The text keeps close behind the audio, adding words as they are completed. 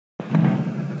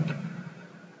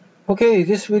Okay,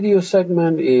 this video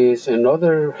segment is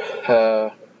another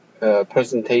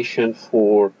presentation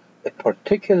for a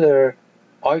particular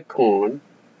icon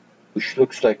which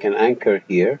looks like an anchor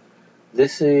here.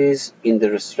 This is in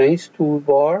the Restraints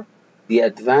toolbar, the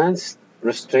Advanced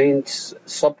Restraints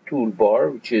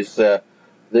sub-toolbar, which is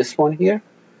this one here,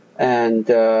 and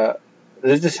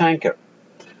there's this anchor.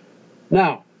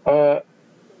 Now,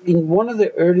 in one of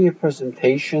the earlier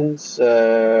presentations,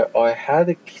 I had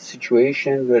a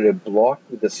situation where a block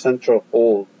with a central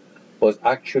hole was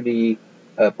actually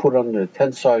put under a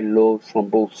tensile load from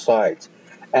both sides.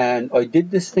 And I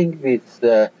did this thing with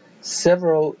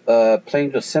several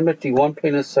planes of symmetry, one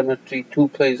plane of symmetry, two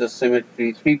planes of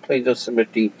symmetry, three planes of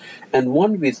symmetry, and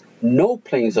one with no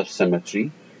planes of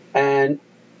symmetry. And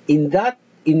in that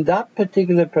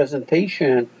particular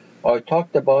presentation, I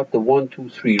talked about the 1, 2,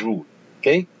 3 rule.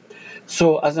 Okay,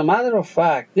 so as a matter of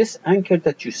fact, this anchor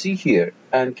that you see here,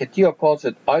 and Catia calls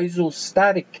it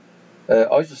isostatic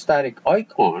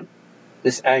icon,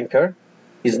 this anchor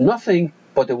is nothing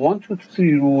but the 1, 2,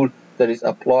 3 rule that is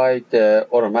applied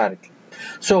automatically.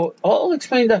 So I'll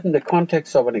explain that in the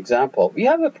context of an example. We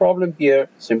have a problem here,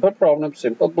 simple problem,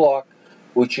 simple block,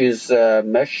 which is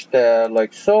meshed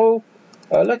like so.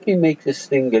 Let me make this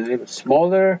thing a little bit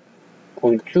smaller,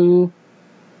 0.2.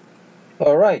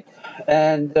 All right,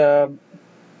 and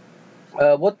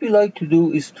what we like to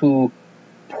do is to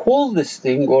pull this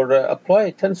thing or apply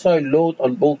a tensile load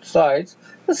on both sides,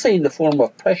 let's say in the form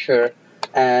of pressure,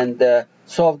 and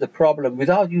solve the problem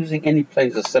without using any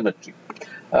planes of symmetry.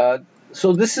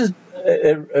 So this is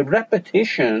a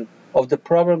repetition of the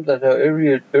problem that our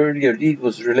earlier did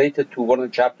was related to one of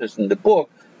the chapters in the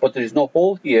book, but there is no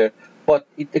hole here. But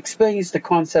it explains the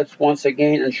concepts once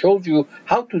again and shows you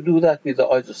how to do that with the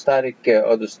isostatic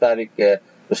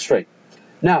restraint.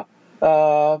 Now,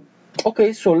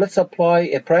 okay, so let's apply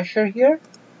a pressure here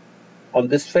on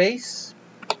this face.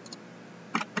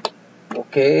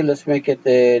 Okay, let's make it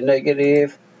a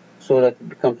negative so that it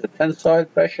becomes a tensile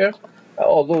pressure,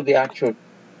 although the actual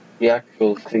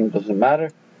thing doesn't matter.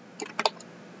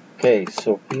 Okay,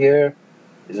 so here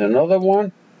is another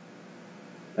one,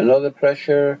 another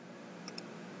pressure.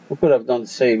 We could have done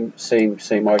the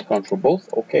same icon for both.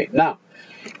 Okay, now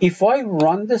if I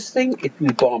run this thing, it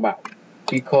will bomb out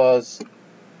because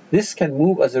this can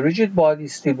move as a rigid body,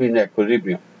 still be in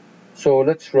equilibrium. So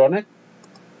let's run it.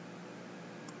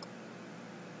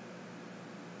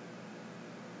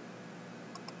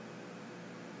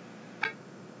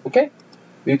 Okay,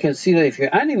 you can see that if you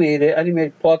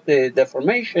plot the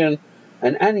deformation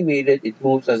and animate it, it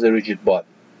moves as a rigid body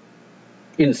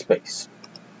in space,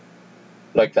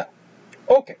 like that.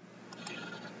 Okay.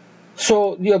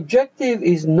 So the objective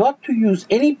is not to use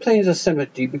any planes of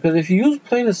symmetry, because if you use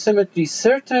plane of symmetry,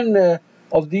 certain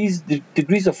of these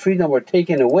degrees of freedom are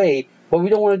taken away, but we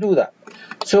don't want to do that.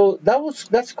 So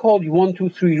that's called 1, 2,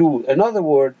 3 rule. In other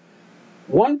words,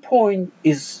 one point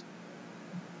is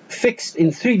fixed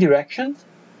in 3 directions,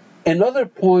 another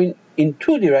point in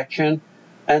 2 directions,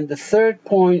 and the third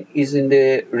point is in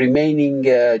the remaining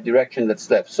direction that's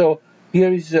left. So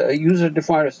here is a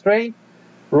user-defined restraint.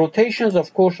 Rotations,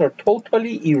 of course, are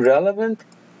totally irrelevant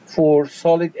for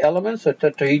solid elements or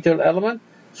tetrahedral element.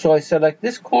 So I select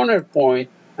this corner point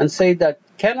and say that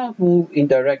cannot move in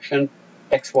direction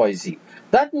XYZ.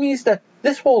 That means that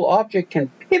this whole object can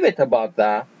pivot about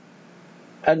that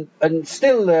and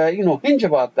still hinge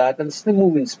about that and still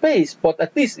move in space, but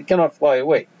at least it cannot fly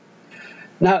away.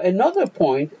 Now another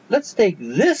point, let's take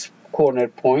this corner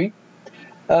point,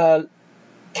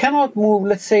 cannot move.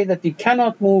 Let's say that it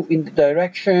cannot move in the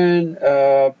direction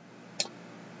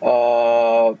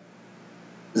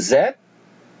Z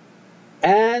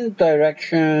and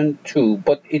direction 2,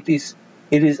 but it is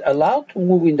allowed to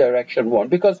move in direction 1,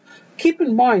 because keep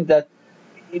in mind that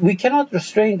we cannot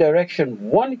restrain direction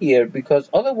 1 here, because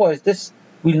otherwise this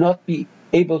will not be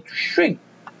able to shrink.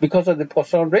 Because of the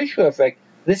Poisson ratio effect,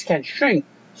 this can shrink,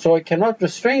 so I cannot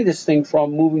restrain this thing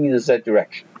from moving in the Z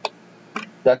direction.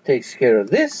 That takes care of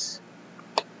this.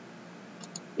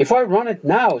 If I run it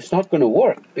now, it's not going to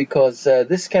work, because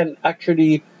this can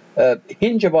actually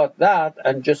hinge about that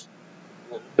and just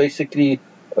basically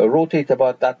rotate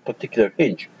about that particular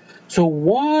hinge. So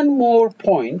one more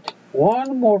point,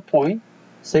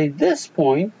 say this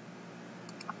point,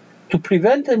 to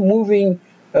prevent it moving,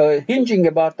 hinging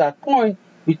about that point,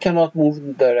 we cannot move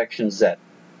in the direction Z.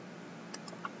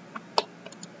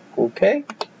 Okay?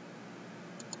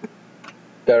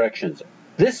 Direction Z.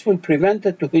 This will prevent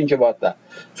it to hinge about that.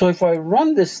 So if I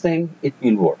run this thing, it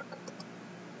will work.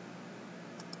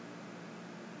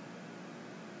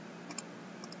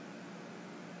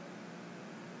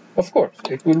 Of course,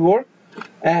 it will work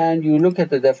and you look at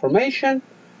the deformation.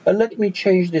 Let me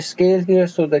change the scale here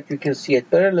so that you can see it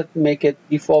better. Let me make it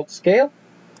default scale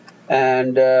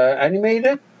and animate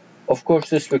it. Of course,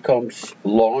 this becomes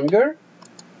longer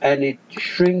and it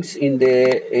shrinks in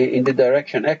the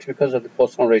direction X because of the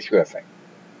Poisson ratio effect.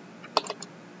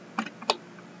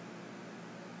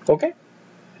 Okay?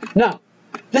 Now,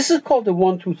 this is called the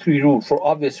 1, 2, 3 rule for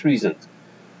obvious reasons.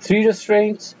 3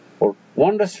 restraints, or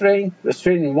 1 restraint,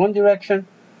 restraint in 1 direction,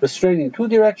 restraint in 2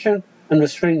 direction, and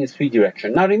restraint in 3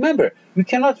 direction. Now remember, you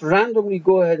cannot randomly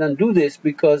go ahead and do this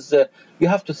because you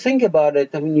have to think about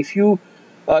it. I mean, if you,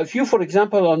 for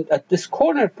example, at this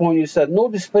corner point, you said no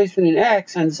displacement in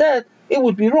X and Z, it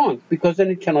would be wrong because then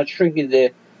it cannot shrink in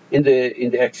the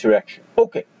X direction.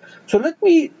 Okay, so let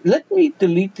me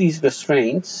delete these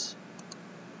restraints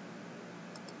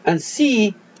and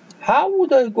see how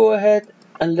would I go ahead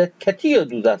and let Catia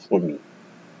do that for me.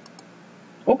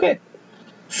 Okay,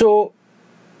 so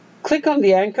click on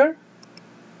the anchor.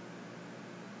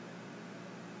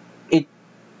 It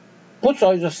puts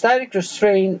isostatic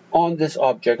restraint on this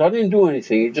object. I didn't do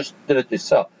anything, it just did it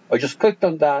itself. I just clicked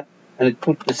on that and it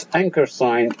put this anchor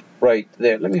sign right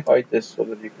there. Let me hide this so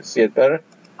that you can see it better.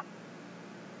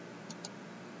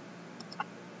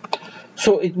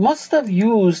 So it must have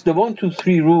used the 1, 2,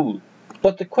 3 rule.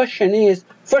 But the question is,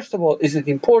 first of all, is it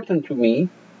important to me?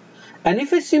 And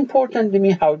if it's important to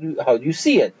me, how do you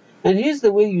see it? And here's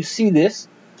the way you see this.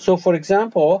 So for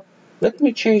example, let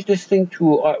me change this thing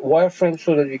to wireframe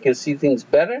so that you can see things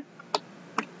better.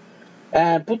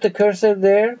 And put the cursor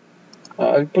there.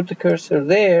 I'll put the cursor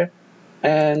there.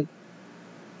 And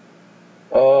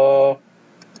let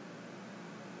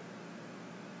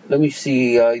me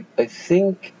see. I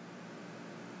think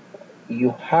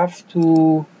you have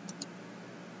to.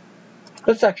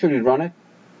 Let's actually run it.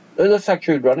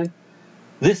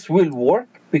 This will work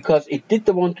because it did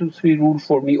the 1, 2, 3 rule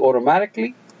for me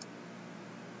automatically.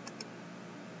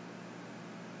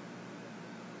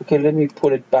 Okay, let me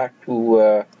put it back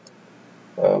to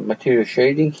material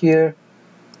shading here.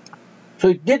 So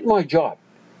it did my job.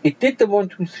 It did the 1,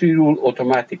 2, 3 rule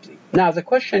automatically. Now the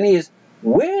question is,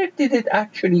 where did it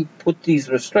actually put these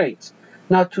restraints?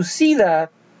 Now to see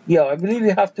that, yeah, I believe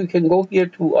you can go here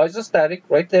to isostatic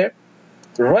right there,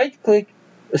 right click,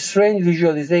 restraint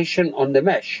visualization on the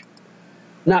mesh.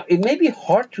 Now it may be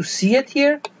hard to see it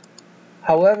here.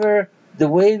 However, the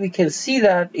way we can see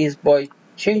that is by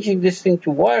changing this thing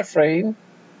to wireframe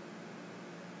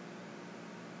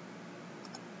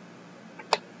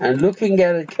and looking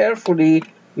at it carefully.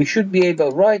 We should be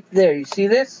able, right there, you see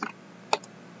this?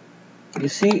 You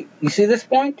see this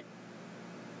point?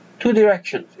 2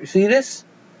 directions. You see this?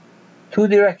 2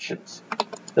 directions.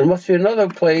 There must be another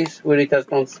place where it has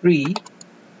done 3.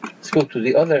 Let's go to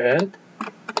the other end.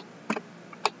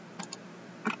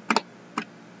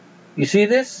 You see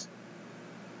this?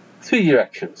 3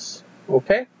 directions.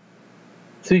 Okay?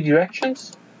 3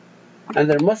 directions. And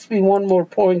there must be one more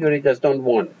point where it has done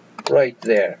 1. Right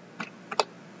there.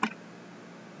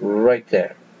 Right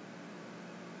there.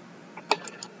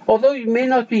 Although it may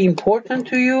not be important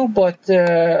to you, but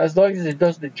as long as it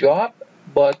does the job,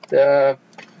 but there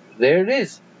it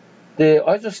is. The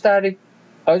isostatic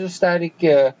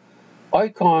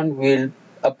icon will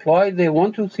apply the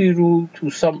 1, 2, 3 rule to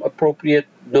some appropriate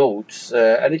nodes,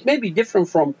 and it may be different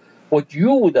from what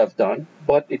you would have done,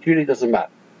 but it really doesn't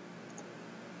matter.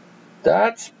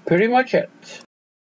 That's pretty much it.